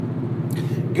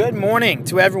Good morning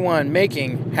to everyone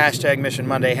making hashtag Mission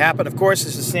Monday happen. Of course,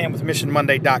 this is Sam with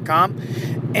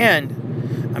MissionMonday.com,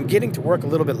 and I'm getting to work a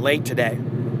little bit late today.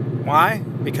 Why?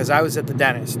 Because I was at the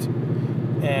dentist.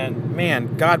 And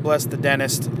man, God bless the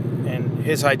dentist and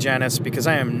his hygienist, because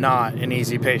I am not an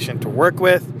easy patient to work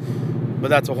with, but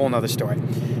that's a whole nother story.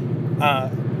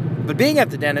 But being at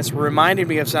the dentist reminded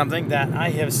me of something that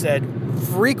I have said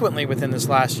frequently within this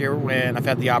last year when I've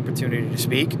had the opportunity to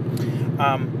speak.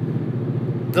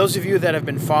 Those of you that have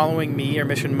been following me or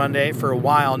Mission Monday for a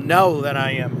while know that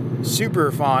I am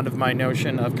super fond of my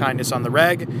notion of kindness on the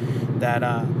reg, that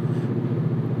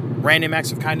random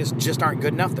acts of kindness just aren't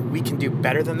good enough, that we can do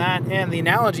better than that. And the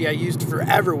analogy I used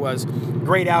forever was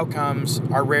great outcomes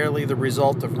are rarely the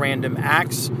result of random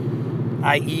acts,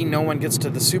 i.e. no one gets to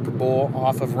the Super Bowl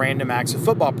off of random acts of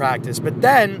football practice. But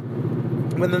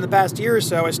then, within the past year or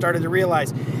so, I started to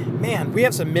realize, man, we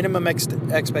have some minimum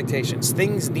expectations.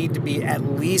 Things need to be at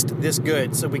least this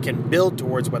good so we can build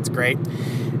towards what's great.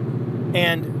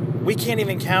 And we can't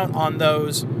even count on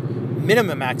those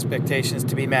minimum expectations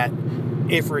to be met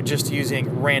if we're just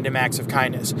using random acts of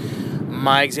kindness.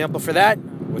 My example for that,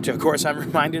 which of course I'm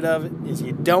reminded of, is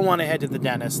you don't want to head to the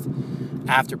dentist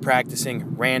after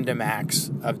practicing random acts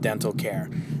of dental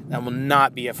care. That will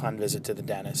not be a fun visit to the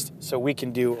dentist. So we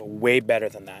can do way better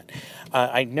than that.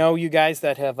 I know you guys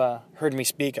that have heard me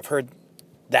speak. I've heard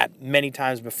that many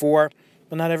times before,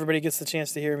 but not everybody gets the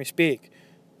chance to hear me speak.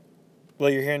 Well,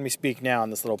 you're hearing me speak now on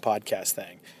this little podcast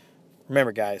thing.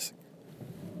 Remember, guys,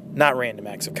 not random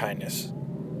acts of kindness.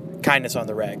 Kindness on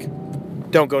the reg.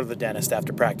 Don't go to the dentist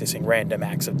after practicing random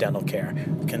acts of dental care.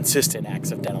 Consistent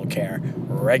acts of dental care.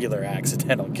 Regular acts of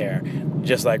dental care.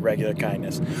 Just like regular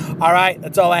kindness. All right,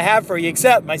 that's all I have for you,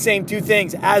 except my same two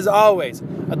things. As always,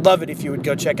 I'd love it if you would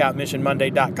go check out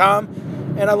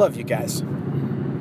MissionMonday.com. And I love you guys.